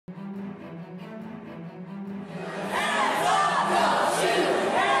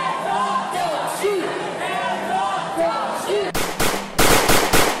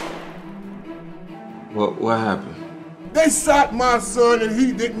What happened? They shot my son and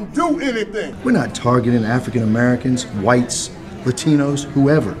he didn't do anything. We're not targeting African Americans, whites, Latinos,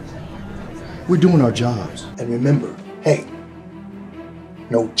 whoever. We're doing our jobs. And remember, hey,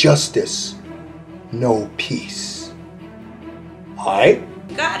 no justice, no peace. All right?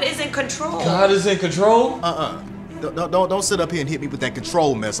 God is in control. God is in control? Don't sit up here and hit me with that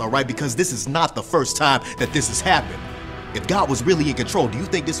control mess, all right? Because this is not the first time that this has happened. If God was really in control, do you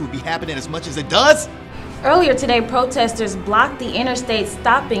think this would be happening as much as it does? Earlier today, protesters blocked the interstate,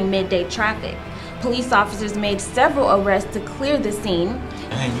 stopping midday traffic. Police officers made several arrests to clear the scene.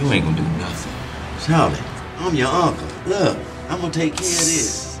 Man, you ain't gonna do nothing. Charlie, I'm your uncle. Look, I'm gonna take care of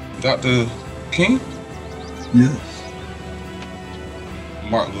this. Dr. King? Yes.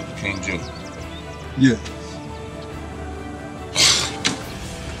 Martin Luther King Jr. Yes.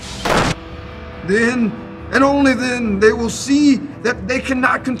 Then, and only then, they will see that they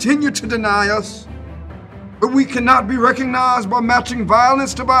cannot continue to deny us. But we cannot be recognized by matching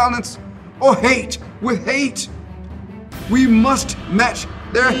violence to violence or hate with hate. We must match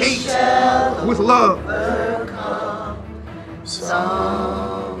their hate with love.